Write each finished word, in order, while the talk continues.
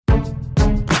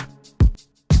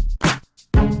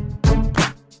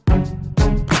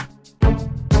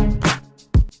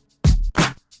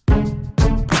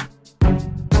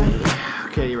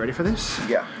Okay, you ready for this?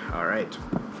 Yeah. All right.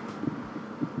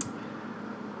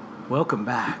 Welcome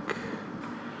back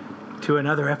to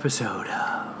another episode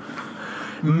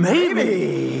of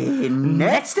Maybe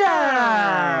Next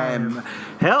Time.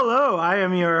 Hello, I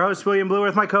am your host, William Blue,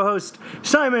 with my co-host,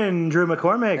 Simon Drew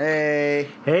McCormick. Hey.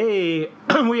 Hey,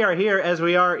 we are here as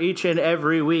we are each and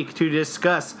every week to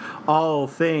discuss all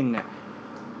things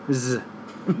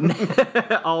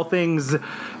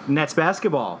Nets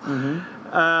basketball. Mm-hmm.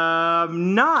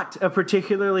 Not a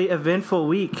particularly eventful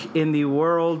week in the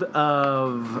world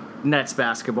of Nets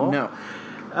basketball. No.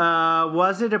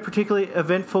 Was it a particularly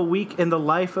eventful week in the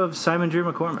life of Simon Drew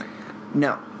McCormick?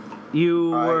 No.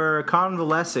 You were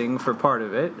convalescing for part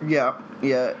of it. Yeah,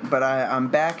 but I'm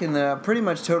back pretty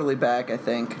much totally back, I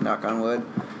think, knock on wood.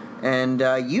 And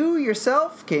you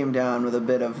yourself came down with a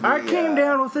bit of I came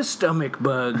down with a stomach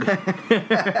bug.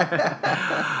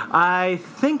 I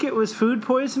think it was food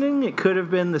poisoning. It could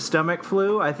have been the stomach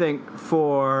flu. I think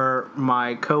for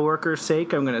my coworker's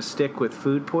sake, I'm going to stick with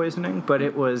food poisoning. But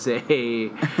it was a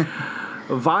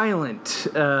violent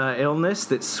illness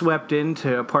that swept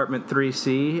into apartment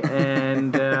 3C.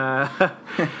 And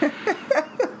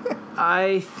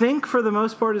I think for the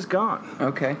most part is gone.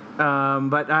 Okay.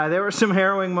 But there were some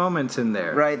harrowing moments in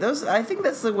there. Right. I think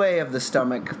that's the way of the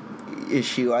stomach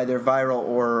issue, either viral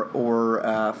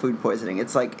or food poisoning.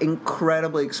 It's like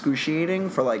incredibly excruciating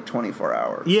for like 24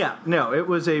 hours. Yeah. No, it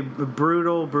was a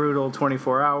brutal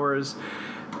 24 hours.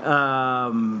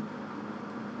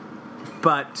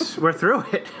 But we're through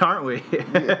it, aren't we?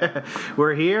 Yeah.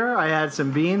 We're here. I had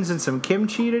some beans and some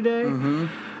kimchi today. Mm-hmm.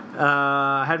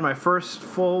 I had my first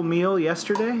full meal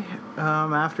yesterday.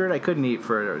 After it, I couldn't eat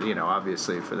for,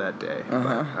 obviously for that day.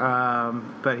 Uh-huh.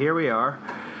 But here we are,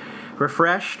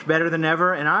 refreshed, better than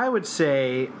ever, and I would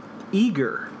say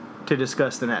eager to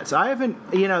discuss the Nets. I haven't,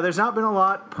 there's not been a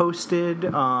lot posted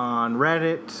on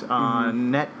Reddit, on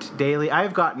Net Daily.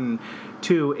 I've gotten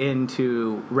too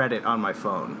into Reddit on my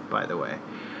phone, by the way.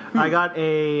 I got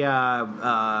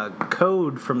a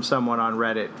code from someone on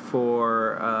Reddit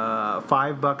for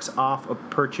 $5 off a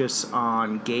purchase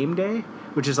on Game Day,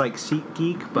 which is like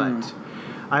SeatGeek, but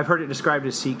I've heard it described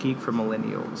as SeatGeek for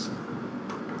millennials.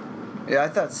 Yeah, I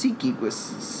thought SeatGeek was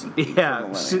SeatGeek for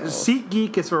millennials.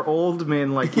 SeatGeek is for old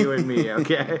men like you and me,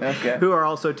 okay? Okay. Who are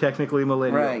also technically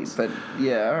millennials. Right, but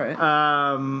yeah,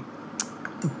 all right.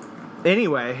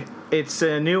 Anyway, it's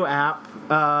a new app.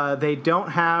 They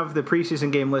don't have the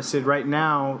preseason game listed right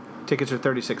now. Tickets are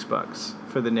 $36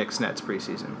 for the Knicks Nets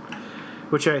preseason,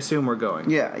 which I assume we're going.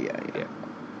 Yeah.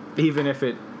 Even if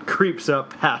it creeps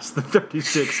up past the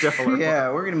 $36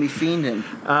 Yeah, we're gonna be fiending.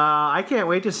 I can't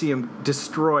wait to see him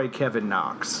destroy Kevin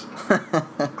Knox.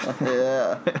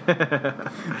 Yeah.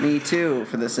 Me too,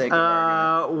 for the sake of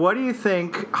argument. What do you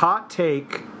think? Hot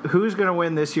take. Who's going to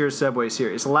win this year's Subway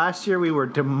Series? Last year we were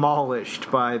demolished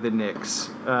by the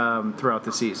Knicks throughout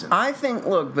the season. I think,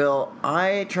 look, Bill,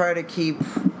 I try to keep,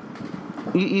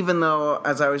 even though,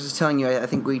 as I was just telling you, I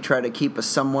think we try to keep a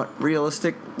somewhat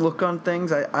realistic look on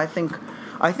things. I think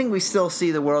we still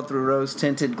see the world through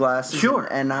rose-tinted glasses. Sure.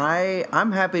 And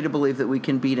I'm happy to believe that we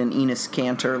can beat an Enes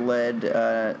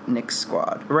Kanter-led Knicks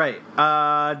squad. Right.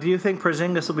 Do you think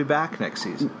Porzingis will be back next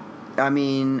season? I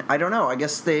mean, I don't know. I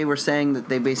guess they were saying that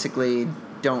they basically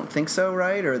don't think so,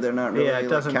 right? Or they're not really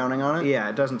counting on it? Yeah,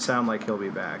 it doesn't sound like he'll be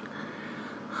back.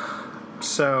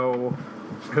 So,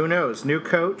 who knows? New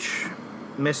coach,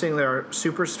 missing their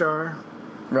superstar.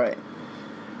 Right.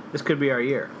 This could be our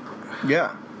year.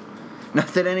 Yeah. Not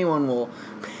that anyone will...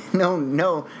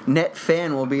 No net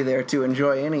fan will be there to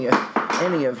enjoy any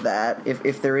of that,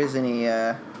 if there is any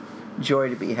joy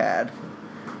to be had.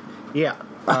 Yeah.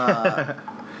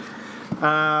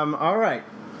 All right.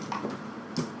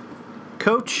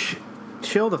 Coach,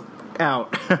 chill the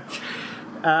out.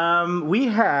 We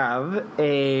have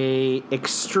a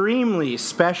extremely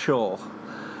special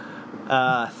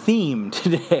theme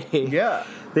today. Yeah.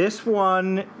 This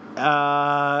one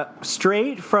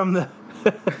straight from the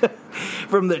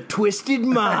from the twisted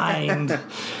mind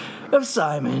of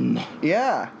Simon.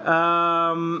 Yeah.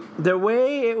 The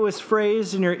way it was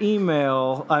phrased in your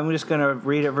email, I'm just going to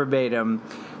read it verbatim.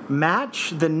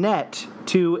 Match the net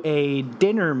to a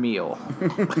dinner meal.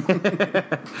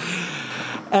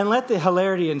 And let the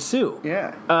hilarity ensue.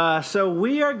 Yeah. So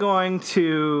we are going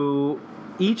to,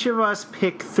 each of us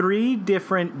pick 3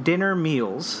 different dinner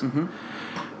meals,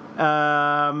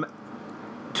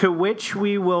 to which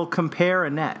we will compare a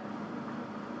net.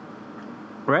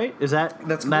 Right?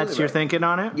 That's your thinking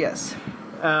on it? Yes.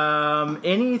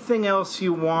 Anything else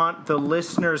you want the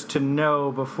listeners to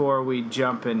know before we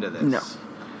jump into this? No.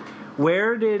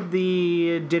 Where did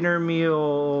the dinner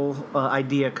meal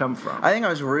idea come from? I think I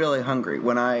was really hungry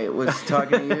when I was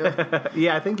talking to you.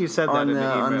 Yeah, I think you said that on in the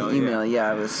email. on the email. Yeah,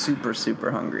 I was super,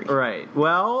 super hungry. Right.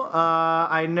 Well,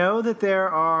 I know that there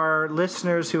are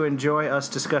listeners who enjoy us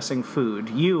discussing food,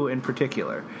 you in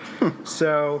particular.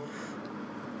 So,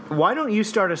 why don't you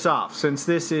start us off, since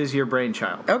this is your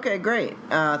brainchild? Okay, great.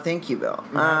 Thank you, Bill.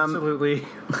 Absolutely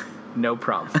no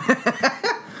problem.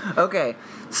 Okay,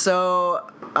 so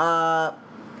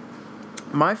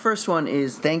my first one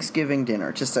is Thanksgiving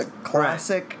dinner. Just a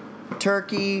classic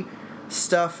turkey,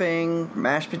 stuffing,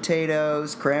 mashed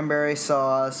potatoes, cranberry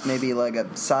sauce, maybe like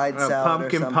a side salad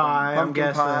pumpkin or something. pie, Pumpkin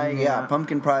I'm pie, guessing, yeah, yeah.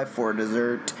 pumpkin pie for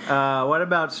dessert. What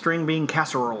about string bean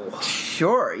casserole?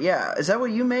 Sure, yeah. Is that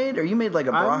what you made? Or you made like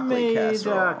a broccoli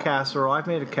casserole? I've made casserole. I've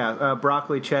made a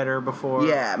broccoli cheddar before.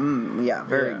 Yeah,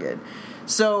 very good.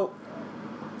 So,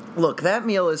 look, that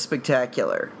meal is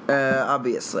spectacular,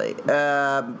 obviously.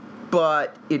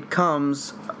 But it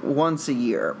comes once a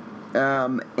year.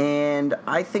 And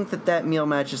I think that meal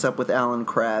matches up with Alan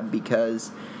Crabb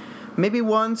because maybe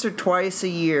once or twice a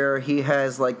year he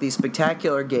has like these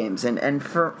spectacular games. And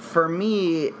for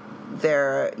me,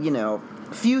 there,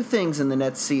 few things in the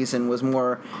Nets season was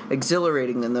more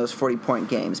exhilarating than those 40-point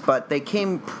games. But they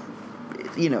came,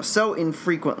 so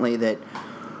infrequently that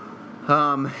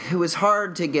it was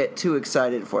hard to get too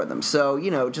excited for them. So,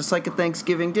 just like a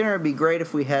Thanksgiving dinner, it'd be great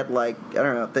if we had,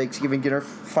 Thanksgiving dinner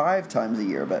 5 times a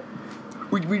year, but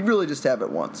we'd really just have it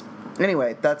once.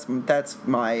 Anyway, that's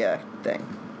my thing.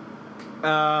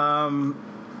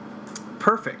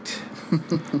 Perfect.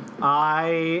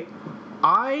 I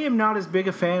am not as big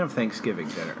a fan of Thanksgiving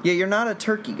dinner. Yeah, you're not a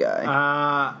turkey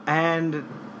guy. And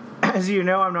as you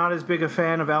know, I'm not as big a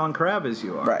fan of Alan Crabb as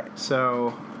you are. Right.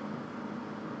 So...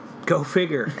 go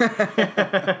figure.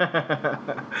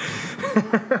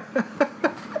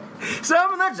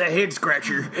 That's a head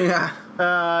scratcher.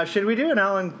 Yeah. Should we do an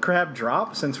Alan Crabb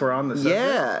drop since we're on the subject?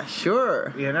 Yeah,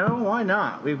 sure. Why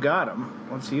not? We've got him.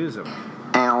 Let's use him.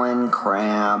 Alan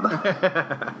Crabb.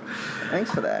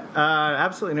 Thanks for that.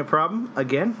 Absolutely no problem.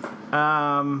 Again,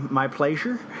 my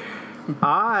pleasure.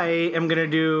 I am going to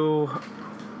do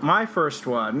my first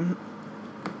one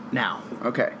now.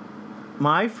 Okay.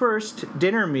 My first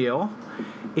dinner meal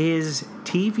is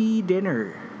TV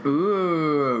dinner.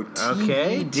 Ooh,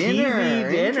 TV dinner.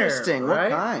 TV dinner. Interesting. Right?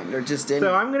 What kind? Or just any?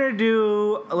 So I'm going to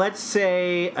do, let's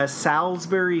say, a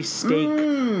Salisbury steak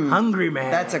Hungry Man.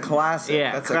 That's a classic.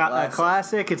 Yeah, that's a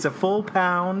classic. It's a full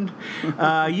pound.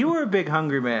 You were a big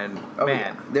Hungry Man man.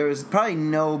 Yeah. There was probably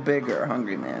no bigger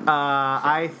Hungry Man.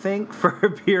 I think for a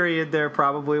period there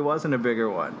probably wasn't a bigger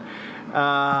one.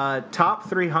 Top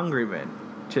 3 Hungry Men.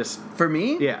 Just for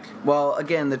me? Yeah. Well,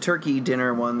 again, the turkey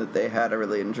dinner one that they had, I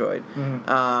really enjoyed.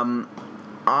 Mm-hmm.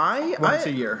 Once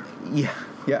a year. Yeah.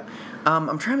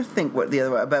 I'm trying to think what the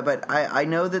other one, but I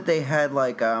know that they had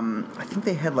like I think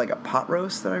they had like a pot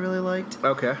roast that I really liked.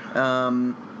 Okay.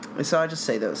 So I just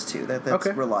say those two. That's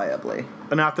okay. Reliably.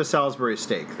 Not the Salisbury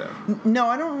steak, though. No,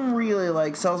 I don't really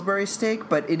like Salisbury steak,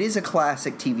 but it is a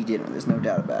classic TV dinner. There's no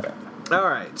doubt about it. All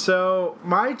right, so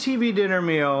my TV dinner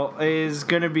meal is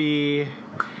going to be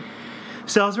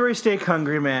Salisbury steak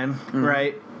Hungry Man,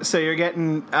 right? So you're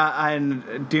getting,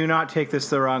 and do not take this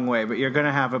the wrong way, but you're going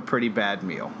to have a pretty bad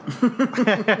meal.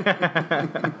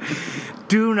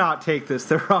 Do not take this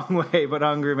the wrong way, but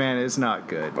Hungry Man is not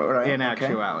good in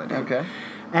actuality. Okay.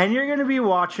 And you're going to be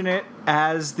watching it,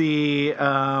 as the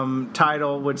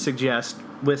title would suggest,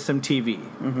 with some TV.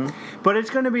 Mm-hmm. But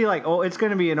it's going to be like, it's going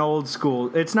to be an old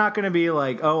school. It's not going to be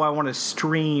like, I want to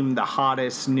stream the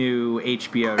hottest new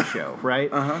HBO show,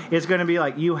 right? Uh-huh. It's going to be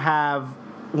like, you have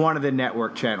one of the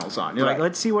network channels on. You're like,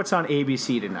 let's see what's on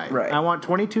ABC tonight. Right. I want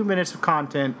 22 minutes of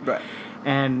content. Right.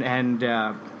 And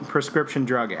prescription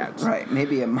drug ads. Right,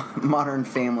 maybe a Modern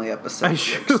Family episode.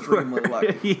 Sure. Extremely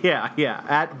lucky. Yeah,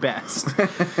 at best.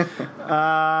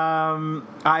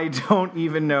 I don't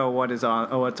even know what's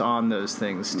on those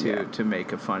things to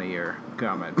make a funnier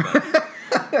comment.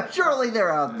 Surely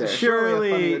they're out there.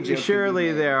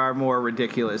 Surely there are more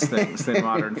ridiculous things than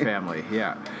Modern Family.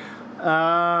 Yeah.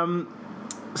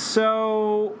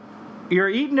 So you're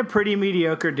eating a pretty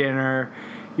mediocre dinner.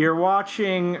 You're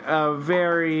watching a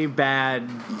very bad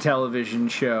television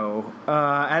show,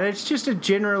 and it's just a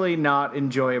generally not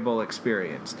enjoyable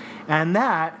experience. And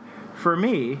that, for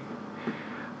me,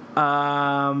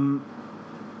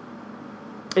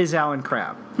 is Alan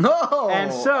Crabb. No!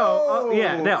 And so,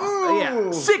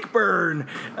 sick burn!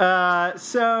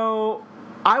 So,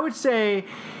 I would say,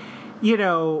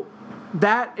 the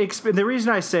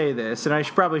reason I say this, and I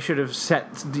probably should have said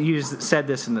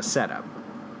this in the setup,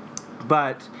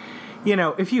 but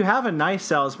if you have a nice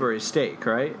Salisbury steak,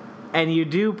 right, and you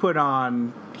do put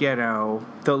on,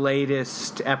 the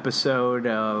latest episode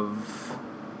of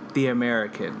The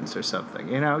Americans or something,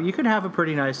 you could have a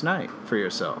pretty nice night for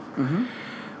yourself. Mm-hmm.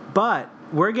 But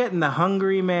we're getting the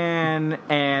Hungry Man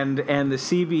and the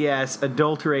CBS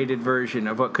adulterated version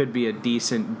of what could be a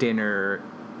decent dinner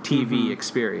TV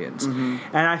experience.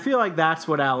 Mm-hmm. And I feel like that's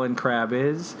what Alan Crabb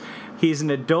is. He's an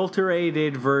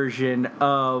adulterated version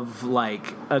of,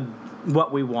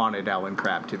 what we wanted Alan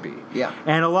Crabb to be. Yeah.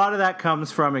 And a lot of that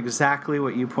comes from exactly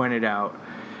what you pointed out,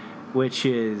 which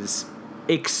is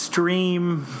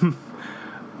extreme,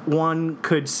 one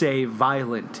could say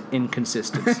violent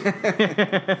inconsistency.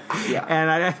 Yeah.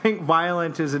 And I think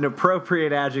violent is an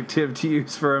appropriate adjective to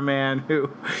use for a man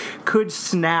who could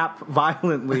snap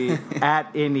violently at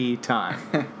any time.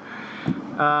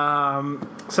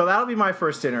 So that'll be my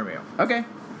first dinner meal. Okay.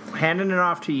 Handing it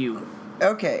off to you.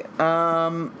 Okay.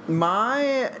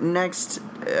 My next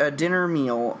dinner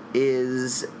meal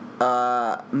is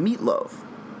meatloaf.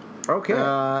 Okay.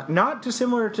 Not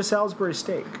dissimilar to Salisbury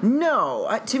steak.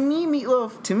 No. To me,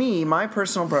 my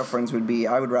personal preference would be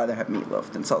I would rather have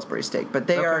meatloaf than Salisbury steak. But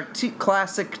they are two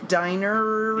classic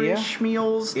diner-ish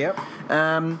meals. Yep.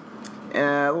 A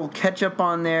little ketchup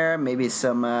on there, maybe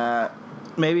some...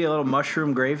 maybe a little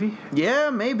mushroom gravy? Yeah,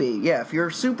 maybe. Yeah, if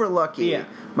you're super lucky, Yeah.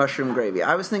 mushroom gravy.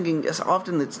 I was thinking,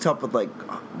 often it's tough with,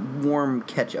 warm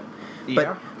ketchup.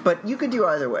 Yeah. But you could do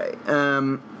either way.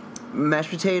 Mashed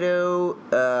potato,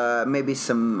 maybe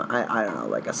some, I don't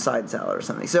know, a side salad or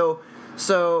something. So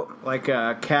like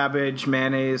cabbage,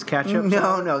 mayonnaise, ketchup?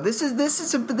 No. This is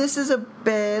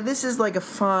like a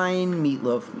fine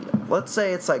meatloaf meal. Let's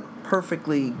say it's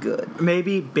perfectly good.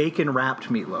 Maybe bacon wrapped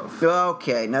meatloaf.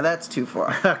 Okay, now that's too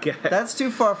far. Okay. That's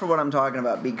too far for what I'm talking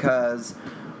about, because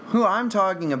who I'm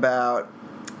talking about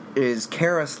is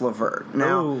Karis LeVert.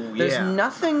 Now, there's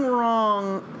nothing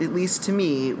wrong, at least to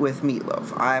me, with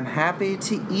meatloaf. I'm happy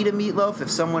to eat a meatloaf.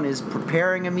 If someone is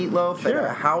preparing a meatloaf at a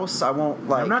house, I won't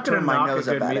I'm not turn my nose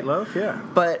up at it. Meatloaf, yeah.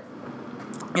 But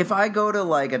if I go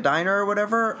to a diner or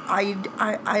whatever, I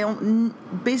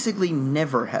don't basically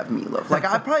never have meatloaf.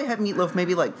 I probably have meatloaf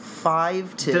maybe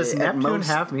 5 to Does at Neptune most.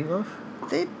 have meatloaf?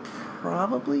 They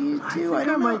probably do. I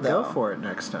don't know, might go for it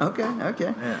next time.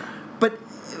 Okay. Yeah. But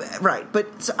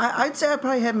so I'd say I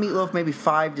probably have meatloaf maybe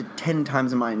 5 to 10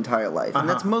 times in my entire life, and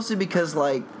that's mostly because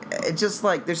it's just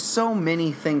there's so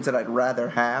many things that I'd rather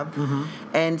have,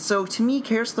 and so to me,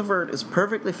 Karis LeVert is a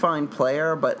perfectly fine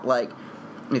player, but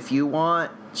if you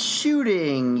want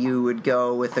shooting, you would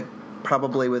go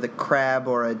probably with a Crab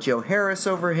or a Joe Harris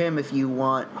over him. If you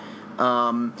want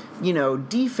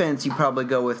defense, you probably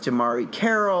go with Jamari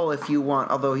Carroll. If you want,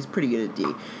 although he's pretty good at D.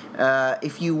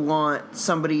 If you want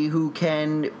somebody who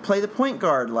can play the point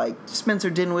guard, like Spencer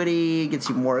Dinwiddie, gets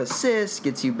you more assists,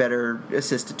 gets you better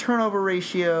assist-to-turnover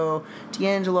ratio.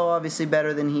 D'Angelo, obviously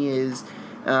better than he is.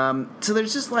 So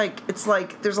there's just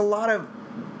there's a lot of,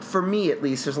 for me at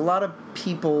least, there's a lot of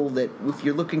people that if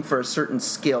you're looking for a certain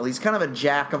skill, he's kind of a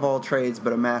jack of all trades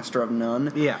but a master of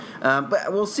none. Yeah.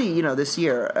 But we'll see, this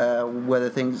year, whether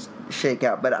things shake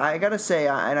out. But I gotta say,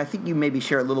 and I think you maybe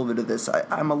share a little bit of this,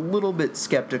 I'm a little bit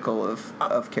skeptical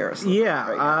of Karis. Yeah.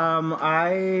 Right now.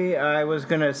 I was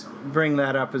gonna bring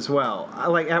that up as well.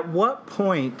 At what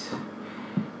point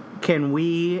can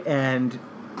we, and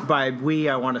by we,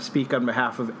 I want to speak on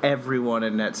behalf of everyone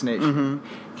in Nets Nation.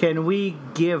 Can we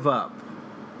give up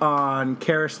on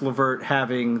Karis LeVert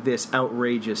having this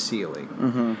outrageous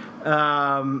ceiling?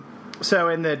 So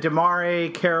in the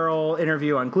DeMare Carroll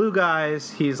interview on Glue Guys,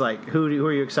 he's like, who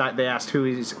are you excited? They asked who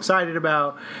he's excited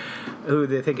about, who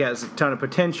they think has a ton of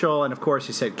potential, and of course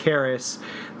he said Karis.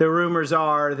 The rumors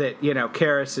are that,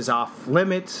 Karis is off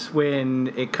limits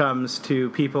when it comes to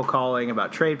people calling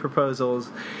about trade proposals.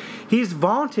 He's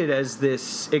vaunted as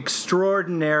this man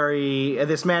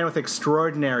with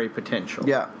extraordinary potential.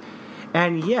 Yeah.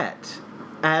 And yet,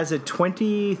 as a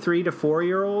 23 to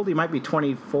 4-year-old, he might be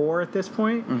 24 at this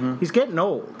point, he's getting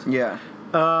old. Yeah.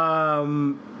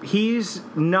 He's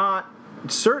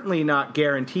certainly not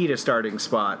guaranteed a starting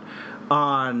spot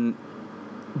on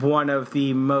one of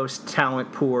the most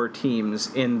talent-poor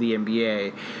teams in the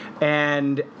NBA.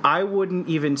 And I wouldn't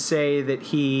even say that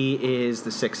he is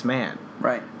the sixth man.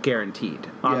 Right. Guaranteed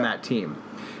on that team.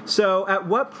 So at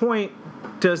what point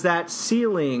does that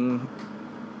ceiling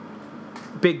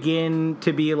begin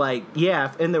to be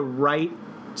if in the right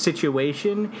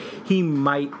situation, he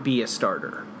might be a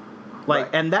starter?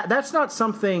 And that's not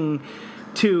something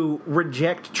to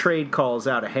reject trade calls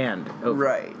out of hand over.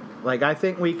 Right. I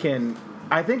think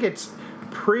it's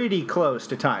pretty close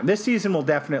to time. This season will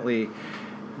definitely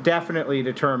definitely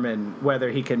determine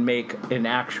whether he can make an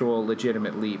actual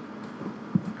legitimate leap.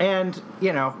 And,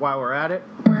 while we're at it,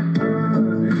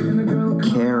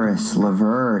 Karis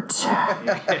LeVert.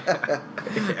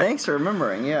 Thanks for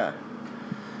remembering, yeah.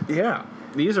 Yeah,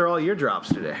 these are all your drops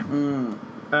today.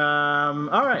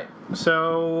 All right,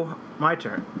 so my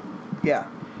turn. Yeah.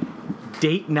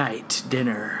 Date night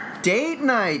dinner. Date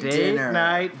night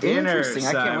dinner. Interesting.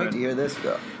 Simon. I can't wait to hear this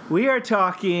go. We are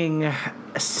talking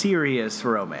serious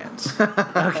romance.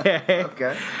 Okay?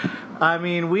 Okay. I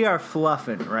mean, we are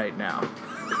fluffing right now.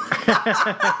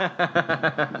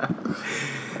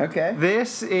 Okay.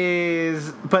 This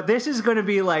is going to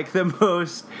be like the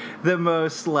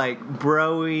most like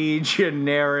bro-y,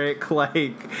 generic,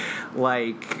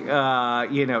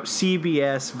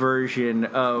 CBS version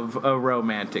of a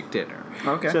romantic dinner.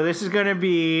 Okay. So this is going to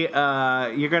be,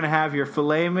 you're going to have your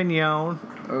filet mignon.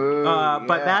 Ooh,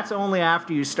 but that's only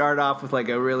after you start off with like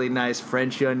a really nice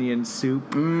French onion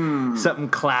soup, something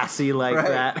classy like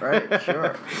that. Right,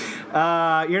 sure.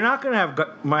 You're not going to have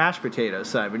mashed potatoes,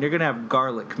 Simon. You're going to have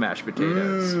garlic mashed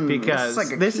potatoes because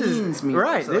this is meal.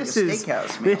 Right. This is like a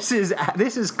steakhouse meal.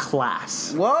 This is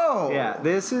class. Whoa. Yeah,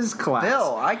 this is class.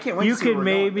 Bill, I can't wait. You to see could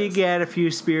maybe get a few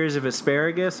spears of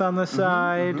asparagus on the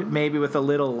side, maybe with a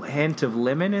little hint of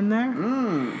lemon in there.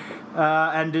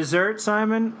 And dessert,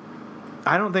 Simon.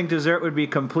 I don't think dessert would be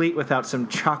complete without some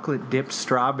chocolate dipped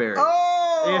strawberries.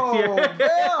 Oh,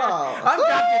 Bill! I'm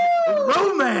talking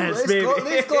romance, baby.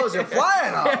 These clothes are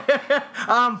flying off.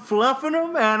 I'm fluffing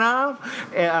them, and all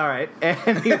right.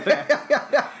 Anyway,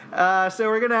 so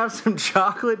we're gonna have some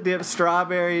chocolate dipped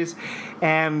strawberries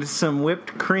and some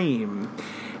whipped cream,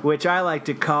 which I like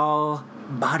to call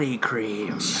body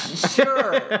cream.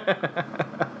 Sure.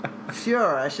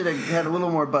 I should have had a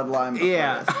little more Bud Lime.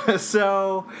 Yeah. This.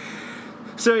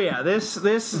 So yeah, this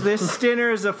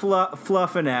dinner is a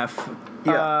fluff and F.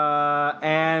 Yeah.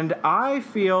 And I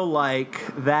feel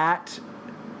like that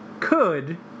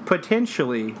could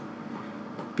potentially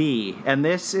be, and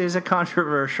this is a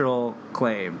controversial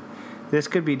claim, this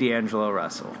could be D'Angelo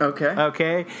Russell.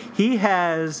 Okay? He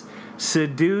has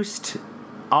seduced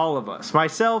all of us,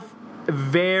 myself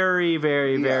very,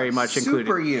 very, very much included.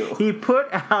 Super you. He put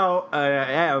out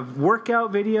a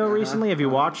workout video recently. Have you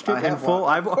watched it in full?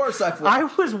 Of course I've watched. I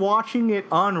was watching it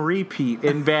on repeat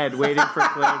in bed, waiting for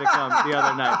Claire to come the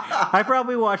other night. I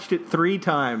probably watched it 3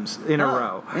 times in a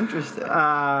row. Interesting.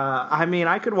 I mean,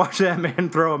 I could watch that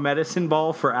man throw a medicine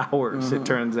ball for hours, it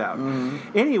turns out.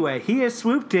 Anyway, he has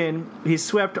swooped in. He's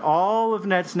swept all of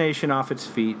Nets Nation off its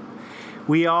feet.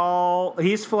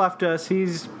 He's fluffed us.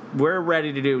 We're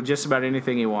ready to do just about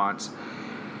anything he wants.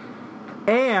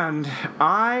 And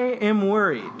I am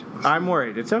worried. I'm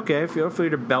worried. It's okay. Feel free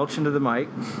to belch into the mic.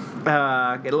 Get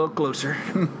a little closer.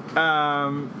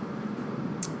 I'm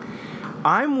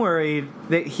worried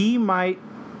that he might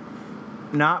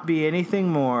not be anything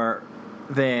more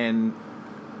than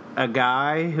a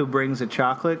guy who brings a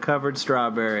chocolate-covered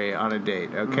strawberry on a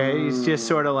date, okay? He's just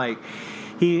sort of like...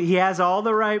 He has all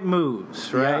the right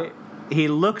moves, right? Yeah. He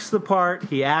looks the part,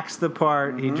 he acts the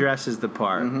part, he dresses the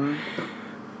part.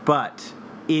 But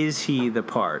is he the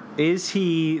part? Is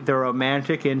he the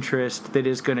romantic interest that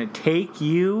is going to take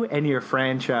you and your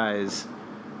franchise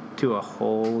to a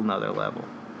whole nother level?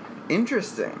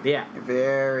 Interesting. Yeah.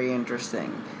 Very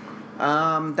interesting.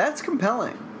 That's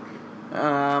compelling.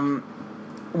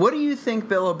 What do you think,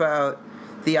 Bill, about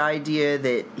the idea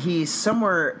that he's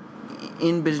somewhere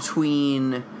in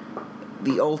between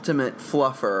the ultimate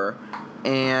fluffer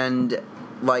and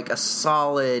like a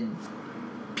solid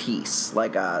piece,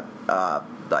 like a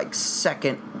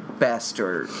second best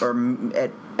or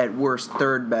at worst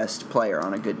third best player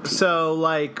on a good team? So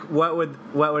like what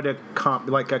would a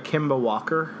Kemba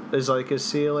Walker is like his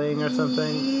ceiling or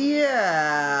something?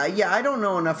 Yeah, I don't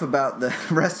know enough about the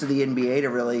rest of the NBA to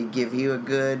really give you a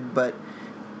good, but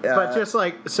just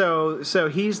like so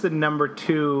he's the number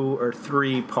 2 or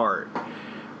 3 part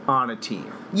on a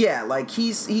team. Yeah, like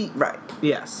he right.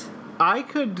 Yes. I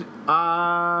could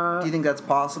Do you think that's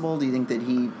possible? Do you think that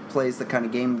he plays the kind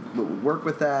of game that would work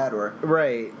with that, or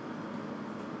right?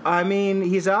 I mean,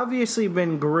 he's obviously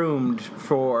been groomed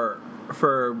for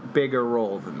a bigger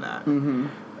role than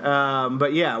that.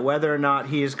 But yeah, whether or not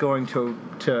he's going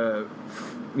to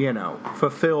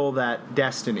fulfill that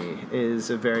destiny is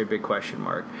a very big question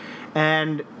mark.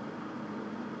 And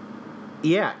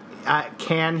yeah,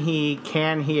 can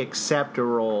he accept a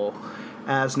role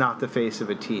as not the face of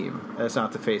a team, as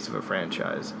not the face of a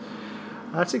franchise?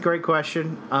 That's a great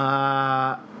question.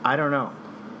 I don't know.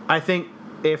 I think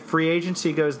if free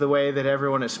agency goes the way that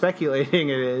everyone is speculating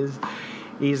it is,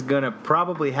 he's going to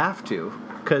probably have to.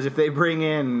 Because if they bring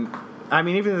in I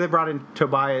mean, even if they brought in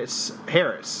Tobias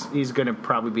Harris, he's going to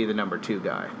probably be the number 2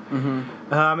 guy.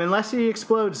 Unless he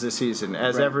explodes this season,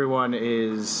 as everyone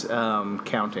is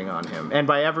counting on him. And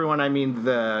by everyone, I mean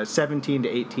the 17 to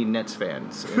 18 Nets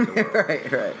fans. In the world.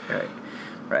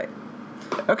 Right.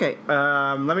 Okay.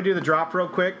 Let me do the drop real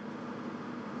quick.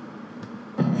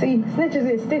 See, snitches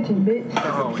is stitches, bitch.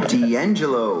 Oh,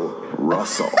 D'Angelo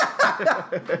Russell.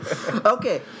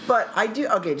 Okay, but I do.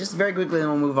 Okay, just very quickly, and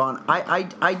we'll move on.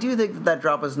 I do think that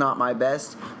drop is not my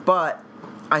best, but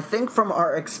I think from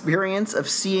our experience of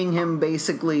seeing him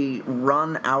basically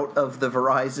run out of the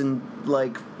Verizon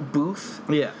booth,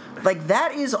 yeah.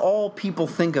 that is all people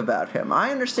think about him. I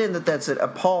understand that that's an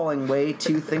appalling way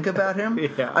to think about him.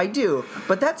 Yeah. I do,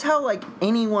 but that's how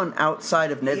anyone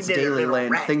outside of Ned's Daily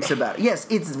Land thinks about it. Yes,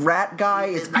 it's rat guy.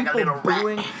 It's people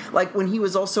booing. Like when he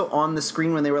was also on the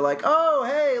screen when they were like, "Oh,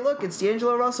 hey, look, it's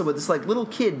D'Angelo Russell," with this little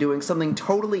kid doing something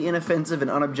totally inoffensive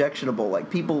and unobjectionable.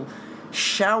 People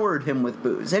showered him with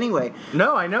booze. Anyway.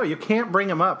 No, I know. You can't bring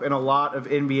him up in a lot of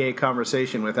NBA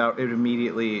conversation without it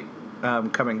immediately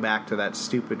coming back to that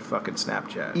stupid fucking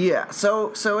Snapchat. Yeah.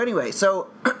 So anyway.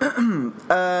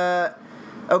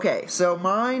 Okay. So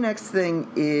my next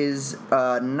thing is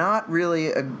not really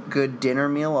a good dinner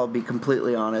meal. I'll be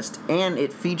completely honest, and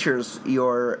it features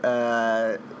your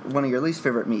one of your least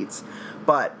favorite meats.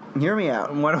 But hear me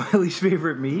out. One of my least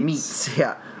favorite meats. Meats.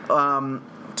 Yeah.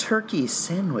 Turkey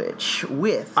sandwich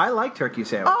with... I like turkey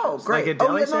sandwiches. Oh, great. Like a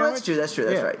deli sandwich? That's true.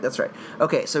 That's right.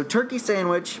 Okay, so turkey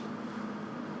sandwich,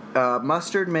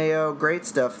 mustard, mayo, great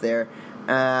stuff there.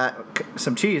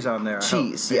 Some cheese on there.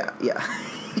 Cheese, yeah.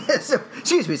 So,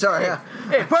 excuse me, sorry.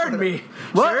 Hey, pardon me.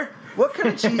 What? Sir? What kind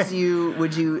of cheese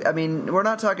would you... I mean, we're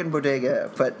not talking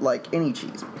bodega, but any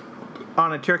cheese.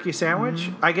 On a turkey sandwich?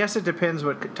 I guess it depends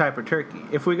what type of turkey.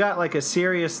 If we got a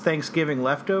serious Thanksgiving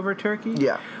leftover turkey,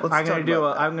 yeah, I'm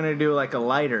gonna do a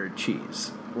lighter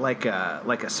cheese, like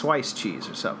a Swiss cheese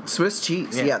or something. Swiss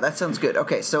cheese, yeah, that sounds good.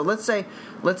 Okay, so let's say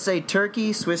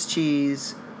turkey, Swiss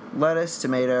cheese, lettuce,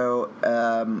 tomato,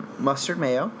 mustard,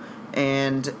 mayo,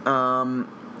 and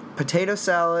potato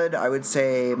salad. I would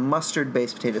say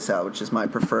mustard-based potato salad, which is my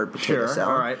preferred potato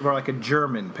salad. All right, more like a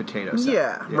German potato salad.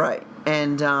 Yeah, right.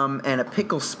 And a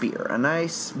pickle spear, a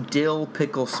nice dill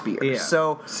pickle spear. Yeah.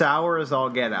 So sour as all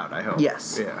get out, I hope.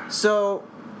 Yes. Yeah. So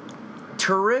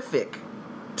terrific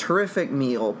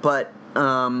meal, but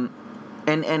and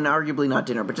arguably not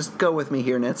dinner, but just go with me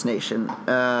here, Nets Nation.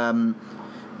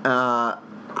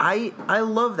 I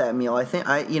love that meal. I think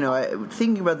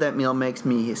thinking about that meal makes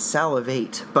me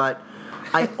salivate. But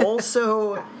I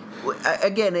also,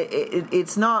 again,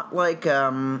 it's not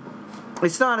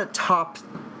it's not a top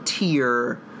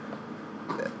tier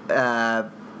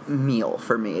meal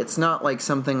for me. It's not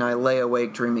something I lay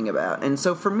awake dreaming about. And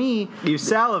so for me, you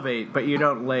salivate, but you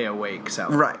don't lay awake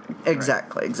salivating. Right.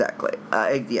 Exactly.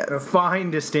 Yeah. A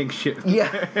fine distinction.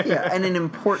 Yeah, and an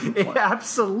important one.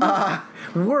 Absolutely.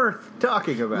 Worth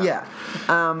talking about. Yeah.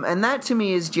 And that to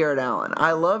me is Jared Allen.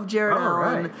 I love Jared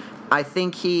Allen. Right. I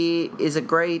think he is a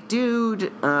great dude.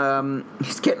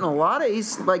 He's getting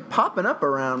he's popping up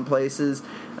around places.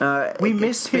 We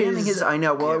missed his... I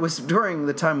know. Well, it was during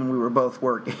the time when we were both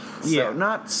working. So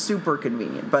not super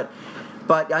convenient. But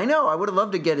I know. I would have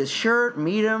loved to get his shirt,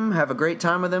 meet him, have a great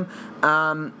time with him.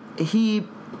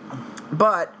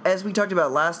 But as we talked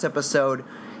about last episode,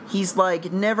 he's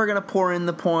never going to pour in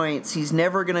the points. He's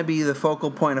never going to be the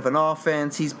focal point of an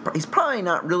offense. He's probably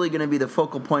not really going to be the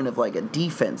focal point of a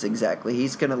defense exactly.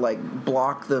 He's going to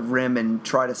block the rim and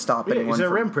try to stop anyone. He's a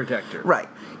rim protector. Right.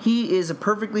 He is a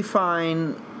perfectly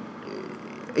fine.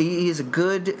 He is a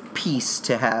good piece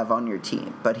to have on your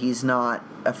team, but he's not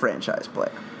a franchise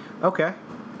player. Okay.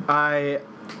 I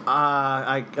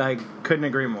couldn't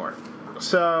agree more.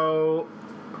 So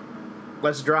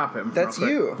let's drop him. That's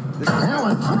you. That's a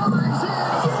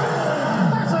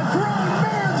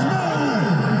grown man's name.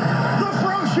 The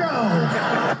Fro Show.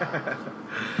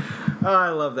 I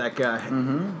love that guy.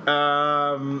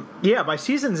 Yeah, by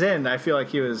season's end, I feel like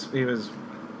he was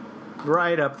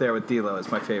right up there with D'Lo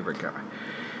as my favorite guy.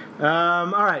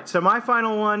 All right, so my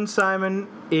final one, Simon,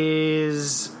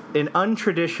 is an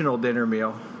untraditional dinner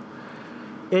meal.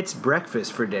 It's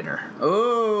breakfast for dinner.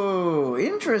 Oh,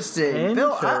 interesting.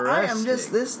 Bill, I am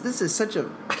just this is such a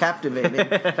captivating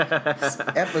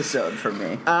episode for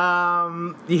me.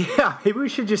 Yeah, maybe we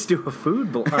should just do a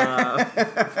food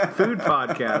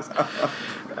podcast.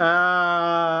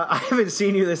 I haven't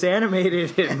seen you this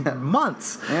animated in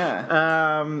months.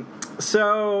 Yeah.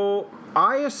 So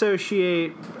I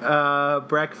associate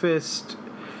breakfast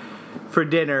for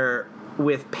dinner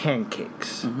with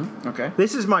pancakes. Okay.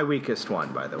 This is my weakest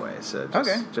one, by the way, so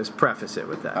just preface it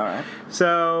with that. All right.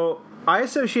 So I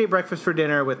associate breakfast for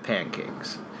dinner with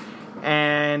pancakes.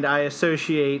 And I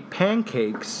associate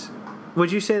pancakes.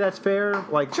 Would you say that's fair?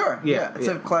 Like, Sure. Yeah. It's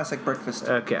yeah. a classic breakfast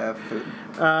food.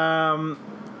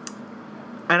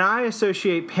 And I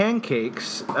associate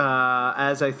pancakes,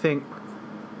 as I think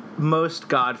most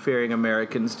God-fearing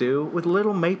Americans do, with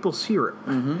little maple syrup.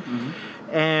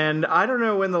 And I don't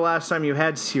know when the last time you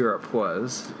had syrup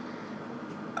was.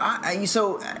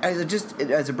 So,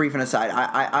 as a brief aside,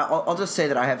 I'll just say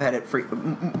that I have had it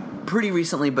pretty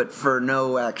recently, but for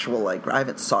no actual, I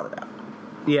haven't sought it out.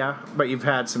 Yeah, but you've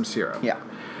had some syrup. Yeah.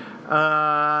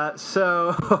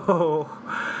 So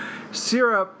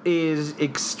syrup is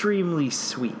extremely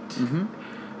sweet.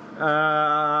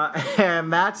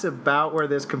 And that's about where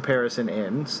this comparison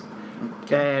ends.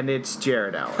 Okay. And it's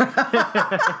Jared Allen.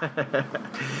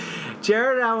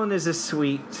 Jared Allen is a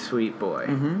sweet, sweet boy.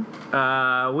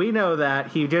 We know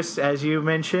that. He just, as you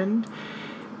mentioned,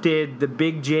 did the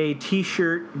Big J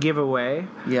t-shirt giveaway.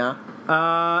 Yeah.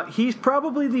 He's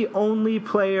probably the only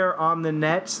player on the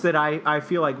Nets that I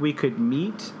feel like we could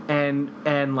meet and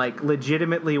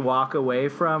legitimately walk away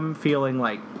from feeling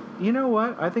like, you know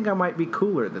what? I think I might be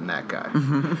cooler than that guy.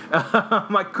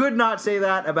 I could not say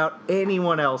that about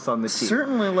anyone else on the team.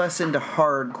 Certainly less into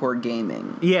hardcore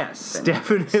gaming. Yes,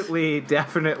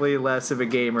 definitely less of a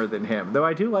gamer than him. Though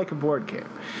I do like a board game.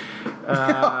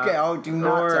 Okay, do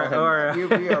not tell him.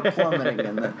 We are plummeting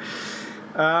in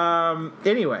that.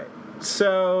 Anyway,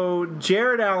 so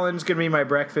Jared Allen's going to be my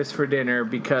breakfast for dinner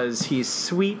because he's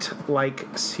sweet like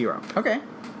syrup. Okay.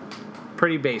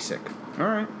 Pretty basic.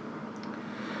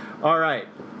 All right,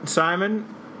 Simon,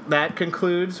 that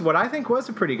concludes what I think was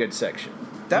a pretty good section.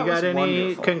 That you got was any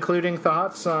wonderful. concluding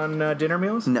thoughts on dinner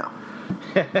meals? No.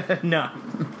 No.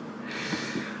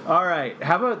 All right,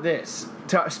 how about this?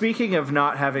 Speaking of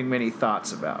not having many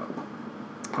thoughts about,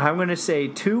 I'm going to say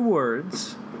 2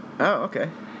 words. Oh, okay.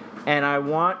 And I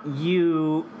want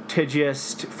you to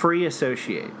just free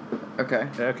associate. Okay.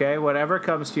 Okay? Whatever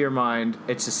comes to your mind,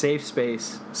 it's a safe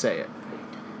space. Say it.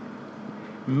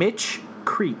 Mitch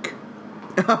Creek.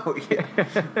 Oh, yeah.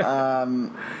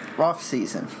 Off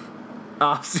season.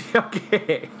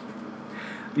 Okay.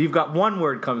 You've got 1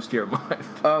 word comes to your mind.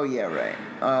 Oh, yeah, right.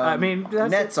 I mean,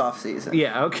 Nets off season.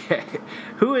 Yeah, okay.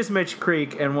 Who is Mitch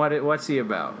Creek and what's he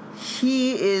about?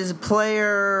 He is a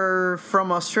player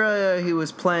from Australia who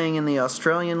was playing in the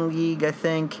Australian League, I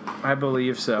think. I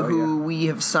believe so. Who we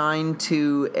have signed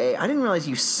to a. I didn't realize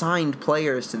you signed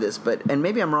players to this, and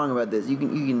maybe I'm wrong about this. You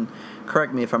can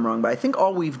correct me if I'm wrong, but I think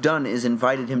all we've done is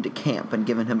invited him to camp and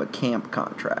given him a camp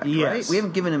contract. Yes. Right? We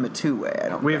haven't given him a 2-way. I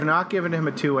don't. We have not given him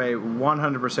a 2-way.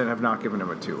 100% have not given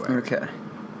him a 2-way. Okay.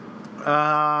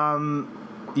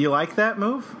 You like that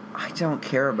move? I don't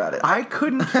care about it. I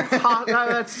couldn't.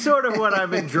 That's sort of what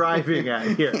I've been driving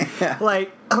at here. Yeah.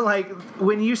 Like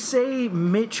when you say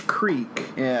Mitch Creek,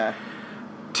 Yeah.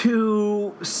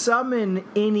 to summon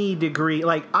any degree,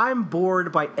 like I'm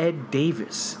bored by Ed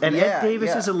Davis, and Yeah, Ed Davis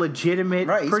yeah. is a legitimate,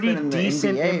 Right, he's pretty been in the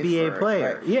decent NBA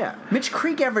player. right. Yeah. Mitch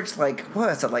Creek averaged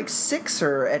 6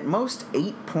 or at most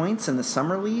 8 points in the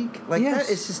summer league. Yes.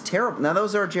 That is just terrible. Now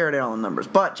those are Jared Allen numbers,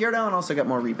 but Jared Allen also got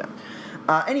more rebound.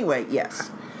 Anyway,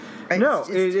 yes. No,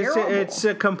 terrible. it's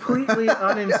a completely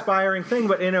uninspiring thing.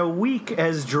 But in a week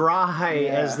as dry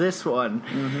as this one,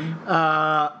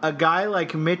 a guy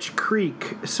like Mitch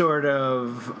Creek sort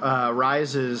of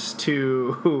rises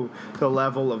to the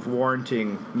level of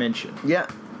warranting mention. Yeah.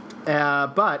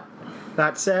 But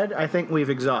that said, I think we've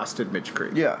exhausted Mitch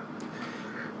Creek. Yeah.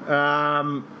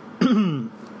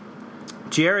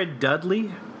 Jared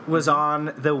Dudley was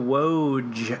on the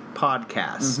Woj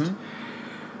podcast.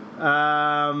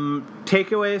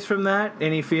 Takeaways from that?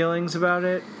 Any feelings about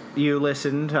it? You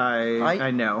listened,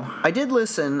 I know. I did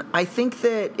listen. I think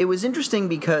that it was interesting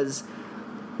because,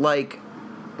 I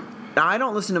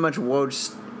don't listen to much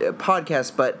Woj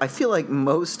podcasts, but I feel like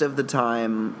most of the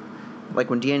time, like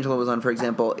when D'Angelo was on, for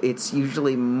example, it's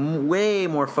usually way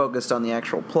more focused on the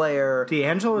actual player.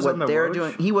 D'Angelo was on the they're Woj?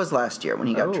 doing. He was last year when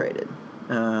he got traded.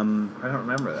 I don't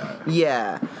remember that.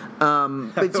 Yeah. But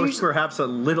I was perhaps a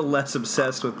little less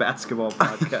obsessed with basketball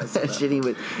podcasts.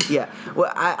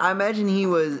 Well, I imagine he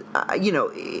was,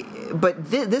 but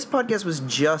this podcast was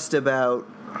just about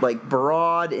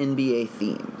broad NBA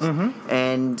themes,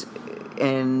 and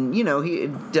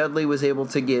Dudley was able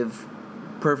to give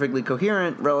perfectly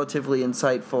coherent, relatively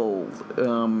insightful,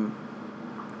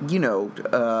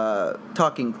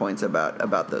 talking points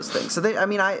about those things. So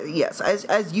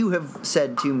as you have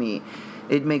said to me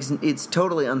it's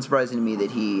totally unsurprising to me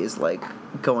that he is like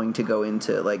going to go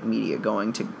into like media,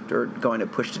 going to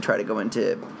push to try to go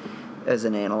into as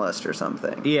an analyst or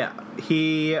something. Yeah,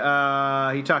 he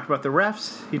talked about the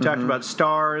refs. He talked about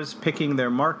stars picking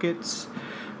their markets,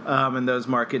 and those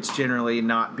markets generally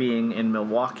not being in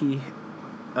Milwaukee,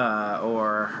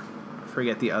 or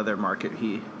forget the other market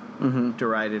he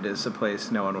derided as a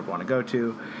place no one would want to go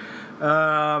to.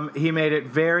 He made it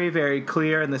very, very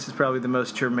clear, and this is probably the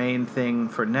most germane thing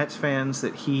for Nets fans,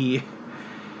 that he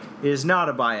is not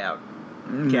a buyout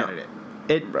candidate.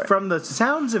 Right. From the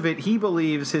sounds of it, he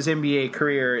believes his NBA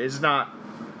career is not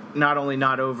only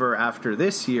not over after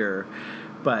this year,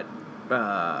 but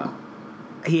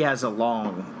he has a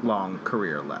long, long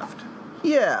career left.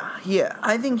 Yeah.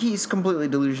 I think he's completely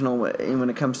delusional when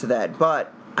it comes to that.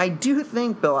 But I do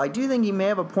think he may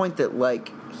have a point that,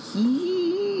 like,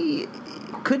 he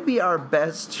could be our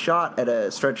best shot at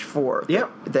a stretch four.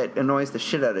 Yep. That annoys the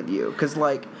shit out of you. Because,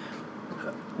 like,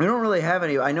 we don't really have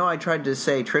any. I know I tried to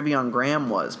say Treveon Graham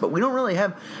was, but we don't really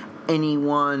have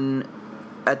anyone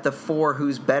at the four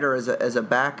who's better as a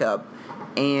backup.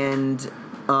 And,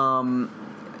 I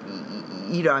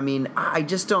mean, I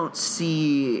just don't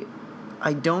see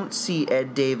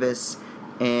Ed Davis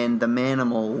and the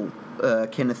Manimal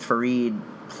Kenneth Faried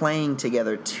playing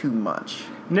together too much.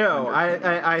 No,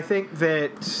 I think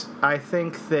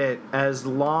that as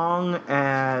long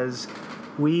as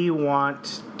we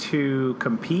want to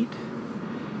compete,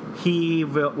 he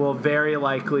will very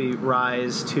likely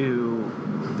rise to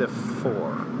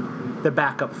the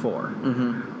backup four.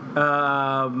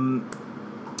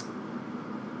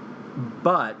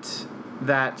 But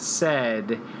that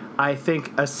said, I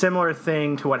think a similar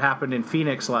thing to what happened in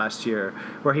Phoenix last year,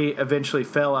 where he eventually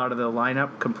fell out of the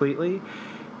lineup completely,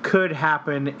 could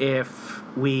happen if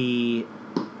we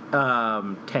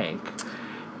tank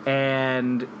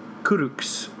and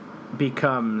Kurucs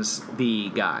becomes the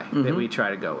guy that we try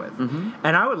to go with.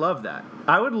 And I would love that.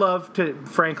 I would love to,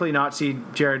 frankly, not see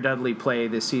Jared Dudley play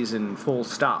this season full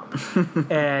stop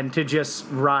and to just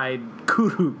ride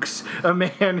Kurucs, a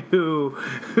man who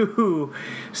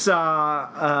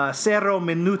saw 0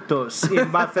 minutos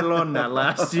in Barcelona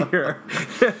last year.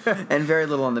 And very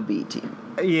little on the B team.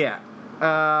 Yeah.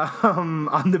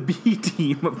 On the B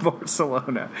team of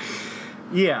Barcelona.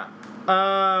 Yeah.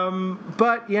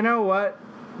 But you know what?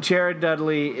 Jared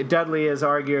Dudley is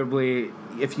arguably,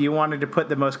 if you wanted to put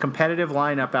the most competitive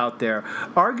lineup out there,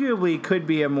 arguably could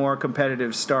be a more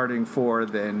competitive starting four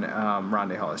than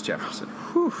Rondae Hollis-Jefferson.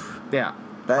 Whew. Yeah.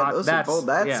 Those are bold.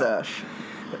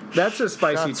 That's a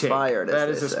spicy shots take. fired, as That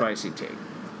they is a say. spicy take.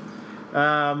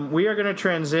 We are going to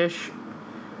transition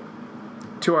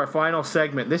to our final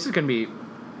segment. This is going to be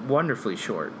wonderfully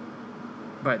short,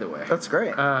 by the way. That's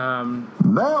great.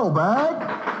 Mailbag.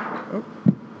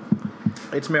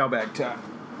 It's mailbag time.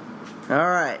 All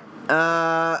right.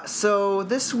 So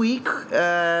this week,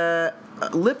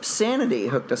 Lip Sanity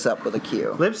hooked us up with a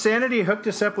Q. Lip Sanity hooked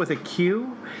us up with a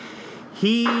Q.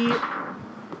 He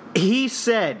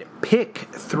said, pick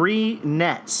 3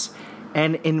 Nets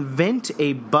and invent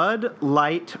a Bud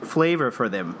Light flavor for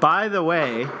them. By the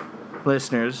way,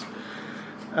 listeners,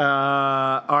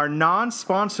 our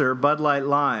non-sponsor, Bud Light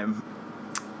Lime,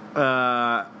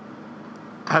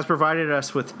 has provided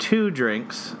us with 2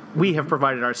 drinks. We have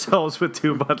provided ourselves with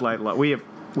 2 Bud Light Limes. We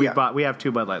have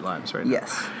 2 Bud Light Limes right now.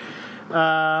 Yes.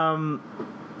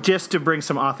 Just to bring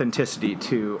some authenticity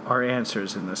to our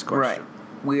answers in this question.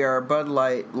 Right. We are Bud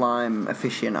Light Lime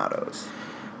aficionados.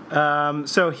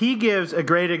 So he gives a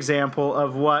great example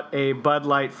of what a Bud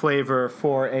Light flavor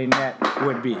for a net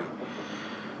would be.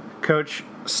 Coach,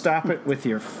 stop it with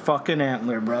your fucking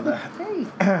antler, brother. Hey.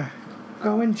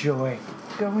 Go enjoy.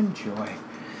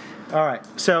 All right.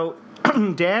 So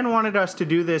Dan wanted us to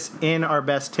do this in our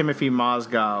best Timothy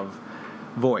Mozgov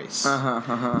voice.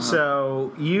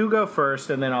 So you go first,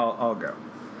 and then I'll go.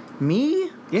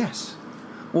 Me? Yes.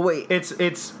 Well, wait.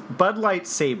 It's Bud Light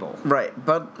Sable. Right.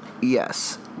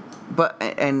 Yes. But,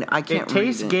 and I can't It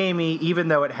tastes read it. gamey, even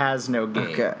though it has no game.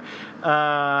 Okay.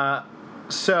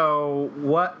 So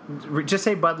what? Just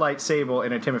say Bud Light Sable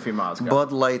in a Timothy Mozgov.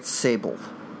 Bud Light Sable.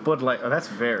 Bud Light. Oh, that's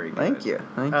very good. Thank you.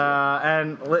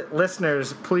 And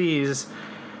listeners, please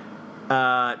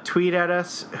tweet at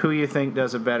us who you think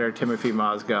does a better Timothy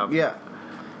Mozgov. Yeah.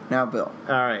 Now, Bill.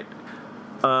 All right.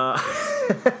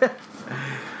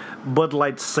 Bud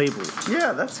Light Sable.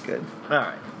 Yeah, that's good. All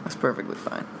right. That's perfectly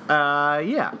fine.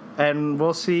 Yeah, and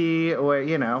we'll see.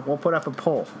 We'll put up a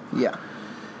poll. Yeah.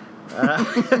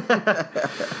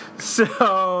 So,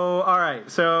 all right.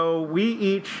 So we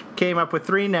each came up with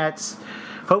 3 nets.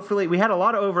 hopefully, we had a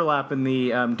lot of overlap in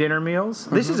the dinner meals.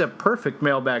 This is a perfect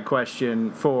mailbag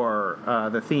question for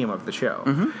the theme of the show.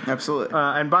 Absolutely.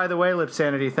 And by the way,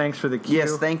 Lipsanity, thanks for the cue.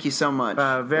 Yes, thank you so much.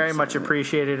 Very much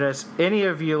appreciated us. Any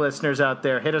of you listeners out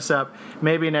there, hit us up,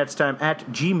 maybe next time, at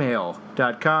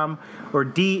gmail.com or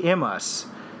DM us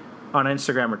on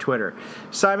Instagram or Twitter.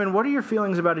 Simon, what are your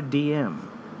feelings about a DM?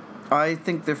 I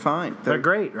think they're fine. They're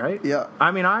great, right? Yeah.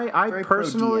 I mean, I Very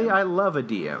personally, pro-DM. I love a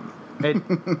DM.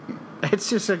 It's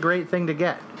just a great thing to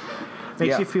get.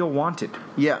 Makes Yeah. you feel wanted.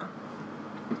 Yeah.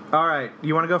 All right,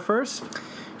 you want to go first?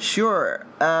 Sure.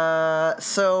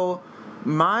 So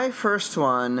my first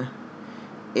one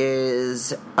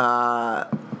is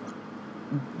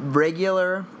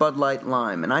regular Bud Light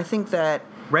Lime, and I think that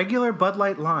Regular Bud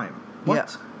Light Lime.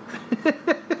 What?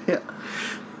 yeah.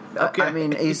 Okay. I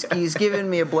mean, he's given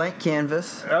me a blank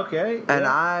canvas, Okay. and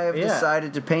yeah. I've Yeah.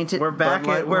 decided to paint it. We're back Bud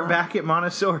Light at we're Lime. back at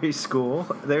Montessori school.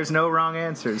 There's no wrong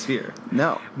answers here.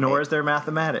 No, Nor is there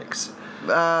mathematics.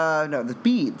 no, the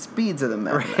beads are the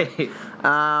mathematics.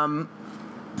 Right.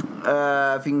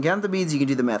 If you can count the beads, you can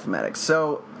do the mathematics.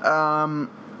 So,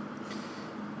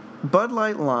 Bud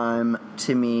Light Lime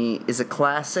to me is a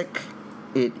classic.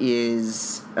 It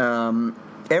is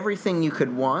everything you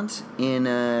could want in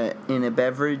a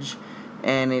beverage,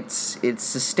 and it's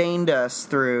sustained us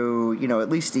through at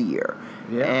least a year.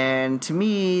 Yeah. And to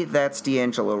me, that's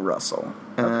D'Angelo Russell.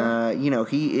 Okay.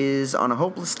 He is on a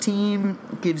hopeless team.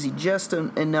 Gives you just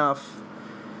enough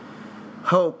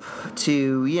hope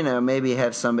to maybe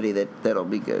have somebody that'll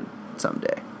be good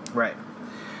someday. Right.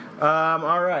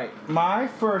 All right. My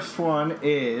first one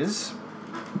is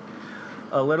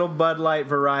a little Bud Light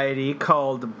variety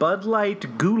called Bud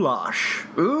Light Goulash.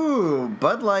 Ooh,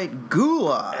 Bud Light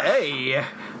Goulash. Hey.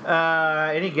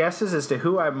 Any guesses as to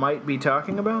who I might be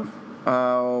talking about?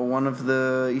 One of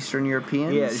the Eastern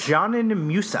Europeans. Yeah, Janin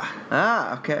Musa.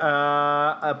 Ah, okay.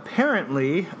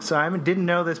 Apparently, Simon didn't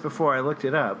know this before I looked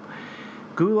it up.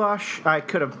 Goulash, I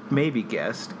could have maybe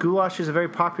guessed. Goulash is a very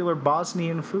popular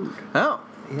Bosnian food. Oh.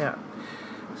 Yeah.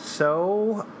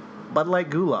 So, Bud Light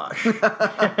Goulash.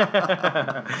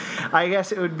 I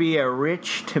guess it would be a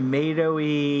rich,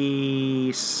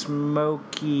 tomatoey,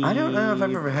 smoky, I don't know if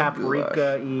I've ever had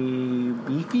paprika-y,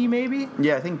 beefy maybe?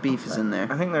 Yeah, I think beef is in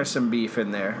there. I think there's some beef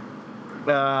in there.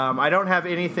 I don't have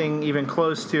anything even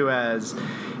close to as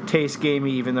taste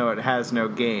gamey, even though it has no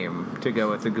game to go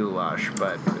with the goulash.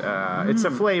 But it's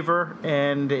a flavor,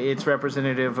 and it's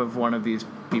representative of one of these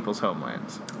people's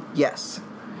homelands. Yes.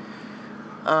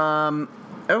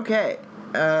 Okay.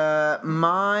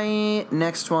 My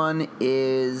next one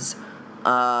is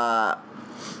Bud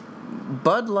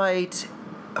Light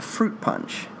Fruit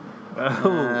Punch.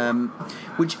 Oh.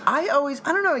 Which I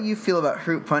don't know how you feel about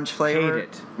fruit punch flavor. Hate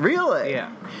it. Really?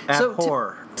 Yeah. So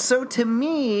Abhor. So to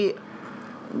me,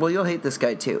 well, you'll hate this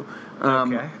guy too.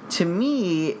 Okay. To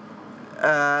me,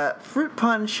 fruit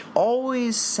punch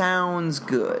always sounds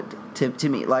good to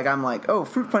me. Like, I'm like, oh,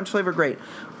 fruit punch flavor, great.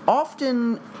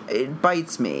 Often it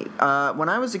bites me. When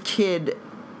I was a kid,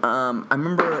 I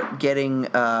remember getting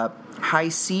High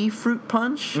C fruit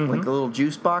punch, like the little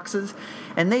juice boxes,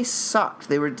 and they sucked.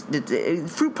 They were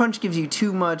fruit punch gives you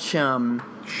too much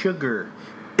Sugar.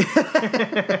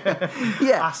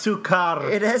 yeah. Azúcar.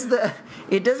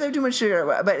 It does have too much sugar,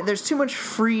 but there's too much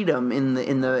freedom in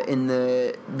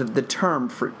the term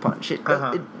fruit punch.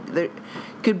 There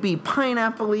could be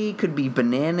pineapple-y, could be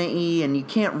banana-y, and you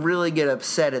can't really get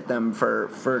upset at them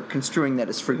for construing that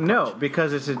as fruit punch. No,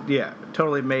 because it's a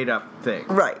totally made up thing.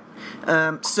 Right.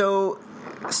 So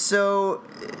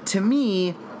to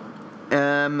me,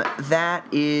 that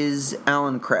is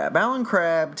Alan Crabb. Alan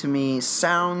Crabb to me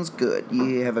sounds good.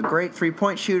 You have a great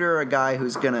 3-point shooter, a guy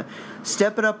who's gonna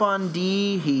step it up on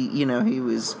D. He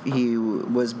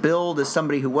was billed as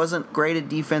somebody who wasn't great at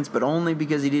defense, but only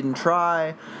because he didn't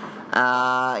try.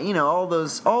 All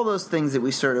those things that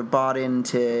we sort of bought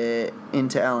into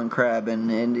Alan Crabb,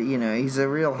 and he's a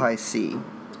real high C.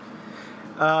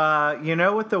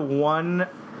 What the one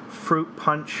fruit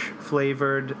punch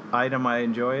flavored item I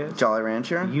enjoy is? Jolly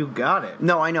Rancher? You got it.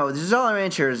 No, I know. The Jolly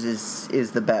Ranchers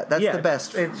is the best. That's the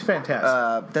best. It's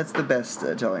fantastic. That's the best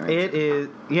Jolly Rancher. It is,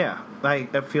 yeah. I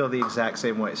feel the exact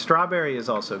same way. Strawberry is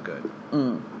also good.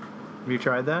 Have you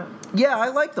tried that? Yeah, I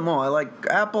like them all. I like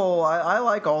apple. I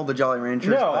like all the Jolly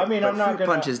Ranchers. I'm not Fruit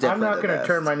Punch is definitely gonna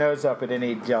turn my nose up at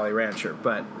any Jolly Rancher,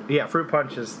 but yeah, Fruit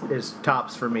Punch is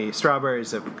tops for me. Strawberry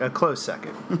is a close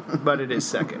second, but it is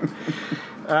second.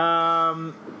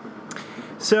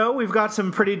 So we've got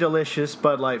some pretty delicious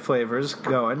Bud Light flavors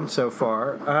going so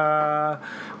far.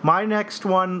 My next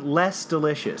one, less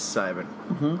delicious, Simon.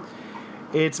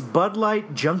 It's Bud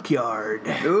Light Junkyard.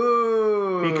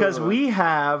 Ooh. Because we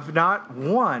have not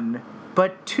one,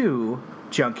 but two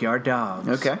junkyard dogs.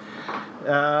 Okay.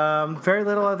 Very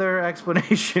little other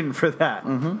explanation for that.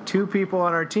 Mm-hmm. Two people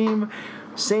on our team,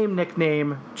 same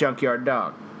nickname, junkyard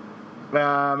dog.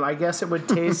 I guess it would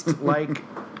taste like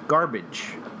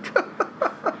garbage.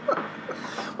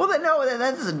 Well,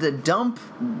 that's the dump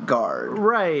guard.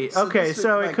 Right. Okay, this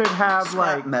so would, it could have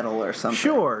scrap like metal or something.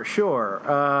 Sure.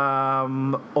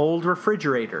 Old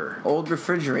refrigerator. Old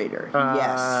refrigerator.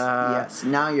 Yes.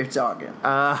 Now you're talking.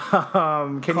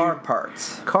 Car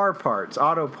Parts. Car parts,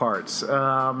 auto parts,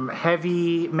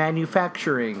 heavy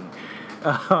manufacturing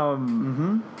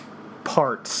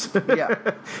parts Yeah.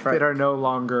 Right. that are no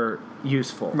longer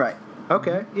useful. Right.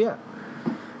 Okay, yeah.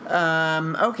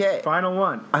 Okay. Final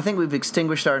one. I think we've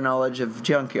extinguished our knowledge of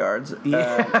junkyards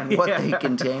and what they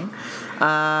contain.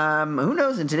 Who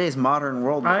knows in today's modern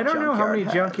world? What I don't know how many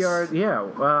junkyard has.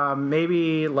 junkyard. Yeah,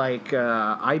 maybe like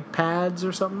iPads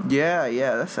or something. Yeah,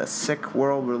 that's a sick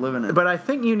world we're living in. But I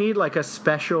think you need like a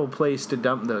special place to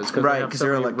dump those because Right, they have 'cause so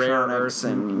they're many rare electronics earths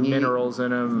and and you- minerals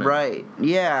in them. Right.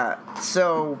 Yeah.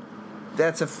 So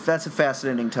that's a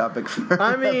fascinating topic.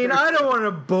 I mean, I don't want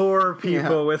to bore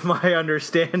people Yeah. with my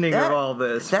understanding of all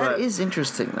this. That but is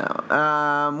interesting, though.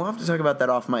 We'll have to talk about that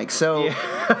off mic. So,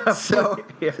 Yeah. so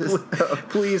Yeah,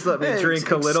 please let me It's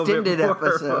drink a little bit extended more.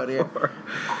 episode, yeah. before.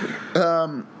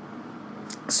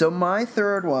 So my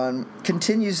third one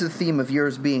continues the theme of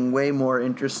yours being way more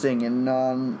interesting and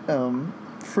non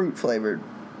fruit flavored.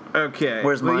 Okay.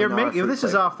 Where's well, mine you're not making fruit this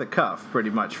is flavor? off the cuff, pretty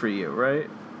much for you, right?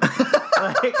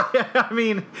 Like, I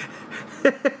mean,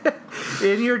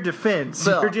 in your defense,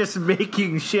 Bill. you're just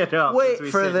making shit up. Wait as we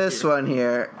for sit this here. one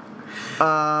here.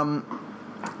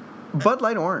 Bud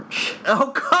Light Orange.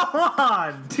 Oh, come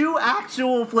on! 2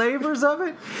 actual flavors of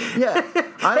it? Yeah.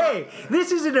 Hey,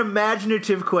 this is an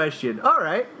imaginative question. All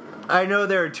right. I know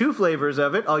there are 2 flavors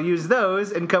of it. I'll use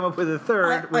those and come up with a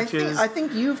third, which is... I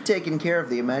think you've taken care of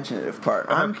the imaginative part.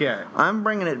 Okay. I'm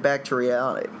bringing it back to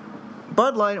reality.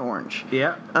 Bud Light Orange.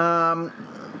 Yeah.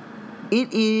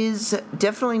 It is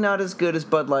definitely not as good as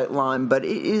Bud Light Lime, but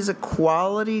it is a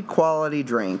quality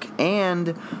drink.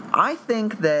 And I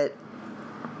think that,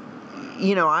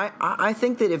 I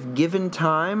think that if given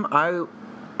time,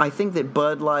 I think that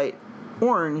Bud Light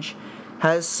Orange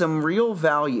has some real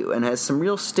value and has some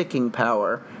real sticking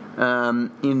power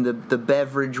in the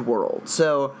beverage world.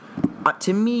 So,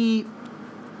 to me,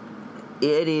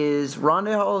 it is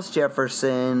Rondé Hollis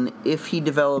Jefferson if he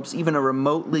develops even a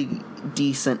remotely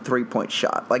decent 3-point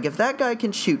shot. Like, if that guy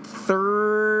can shoot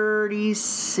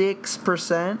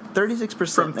 36%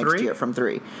 From next three? year from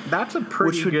 3, That's a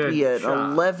pretty which would good be an shot.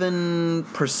 11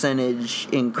 percentage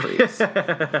increase,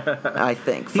 I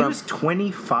think. He was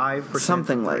 25%.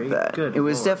 Something like that. It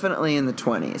was definitely in the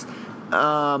 20s.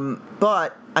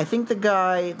 But I think the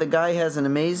guy has an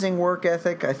amazing work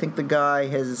ethic. I think the guy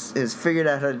has figured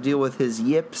out how to deal with his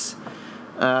yips,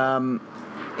 and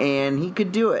he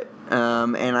could do it.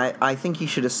 And I think he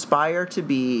should aspire to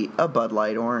be a Bud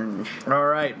Light Orange. All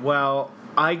right. Well,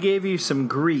 I gave you some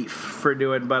grief for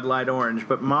doing Bud Light Orange,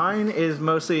 but mine is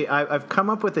mostly I've come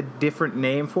up with a different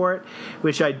name for it,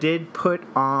 which I did put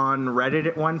on Reddit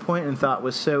at one point and thought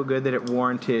was so good that it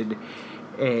warranted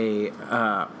a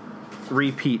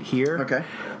repeat here. Okay.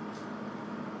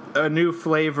 A new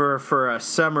flavor for a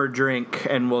summer drink,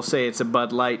 and we'll say it's a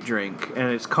Bud Light drink,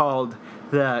 and it's called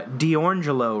the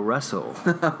D'Angelo Russell.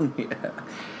 So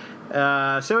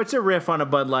it's a riff on a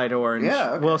Bud Light Orange. Yeah,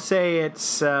 okay. We'll say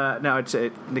it's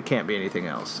it can't be anything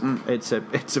else. It's a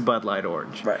Bud Light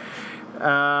Orange. Right.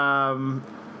 And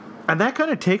that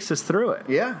kind of takes us through it.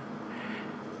 Yeah.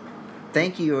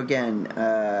 Thank you again,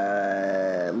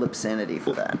 Lip Sanity,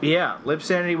 for that. Yeah, Lip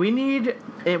Sanity. We need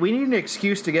an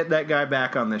excuse to get that guy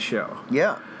back on the show.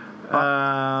 Yeah.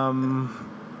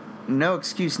 No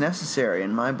excuse necessary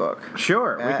in my book.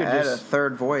 Sure, we could add a just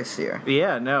third voice here.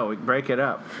 Yeah, no, we break it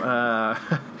up.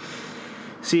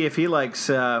 See if he likes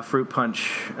Fruit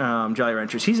Punch Jolly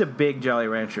Ranchers. He's a big Jolly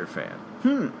Rancher fan.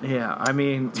 Yeah, I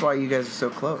mean, That's why you guys are so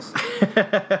close.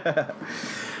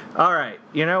 all right.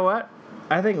 You know what?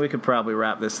 I think we could probably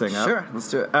wrap this thing up. Sure, let's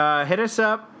do it. Hit us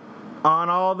up on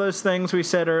all those things we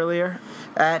said earlier.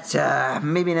 At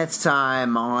maybe next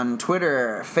time on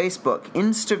Twitter, Facebook,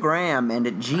 Instagram, and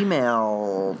at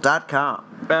gmail.com.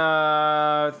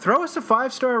 Throw us a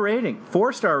 5-star rating,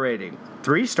 4-star rating.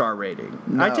 3-star rating.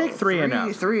 No, I take 3 and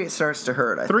up. 3 it starts to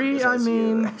hurt. I 3, think, I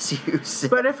mean, as you said.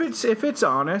 But if it's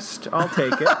honest, I'll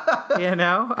take it. You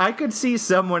know, I could see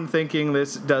someone thinking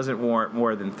this doesn't warrant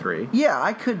more than 3. Yeah,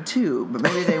 I could too, but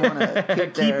maybe they want to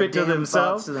keep their it to damn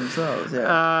themselves. thoughts to themselves.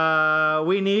 Yeah,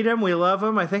 We need them. We love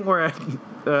them. I think we're at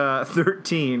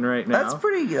 13 right now. that's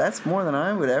pretty. That's more than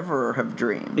I would ever have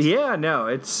dreamed. Yeah, no,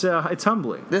 it's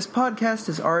humbling. This podcast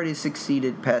has already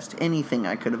succeeded past anything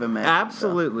I could have imagined.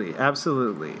 Absolutely,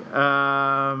 absolutely.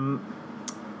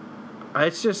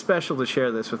 It's just special to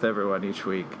share this with everyone each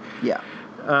week. Yeah.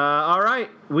 All right,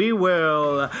 we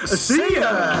will see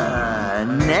ya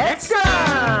next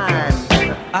time.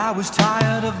 I was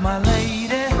tired of my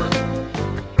lady.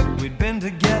 We'd been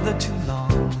together too long.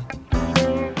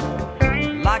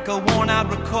 Like a worn-out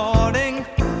recording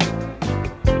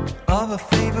of a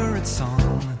favorite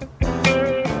song.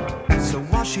 So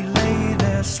while she lay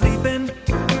there sleeping,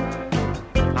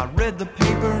 I read the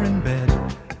paper in bed.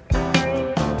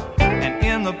 And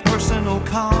in the personal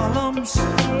columns,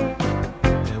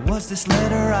 there was this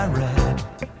letter I read.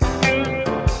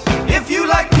 If you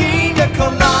like pina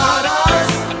colada,